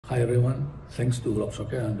Hi everyone, thanks to Globe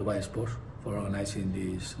Soccer and Dubai Sports for organizing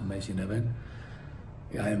this amazing event.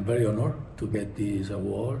 I am very honored to get this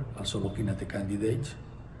award, also looking at the candidates,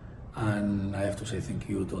 and I have to say thank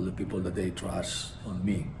you to all the people that they trust on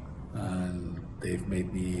me, and they've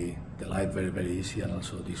made me the life very, very easy, and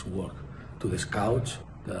also this work. To the scouts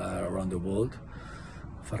that are around the world,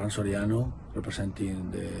 Ferran Soriano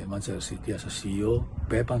representing the Manchester City as a CEO,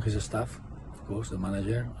 Pep and his staff, of course, the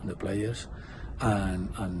manager and the players,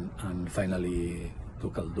 and finally to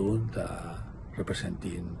Khaldun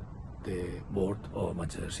representing the board of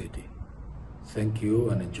Manchester City. Thank you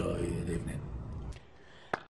and enjoy the evening.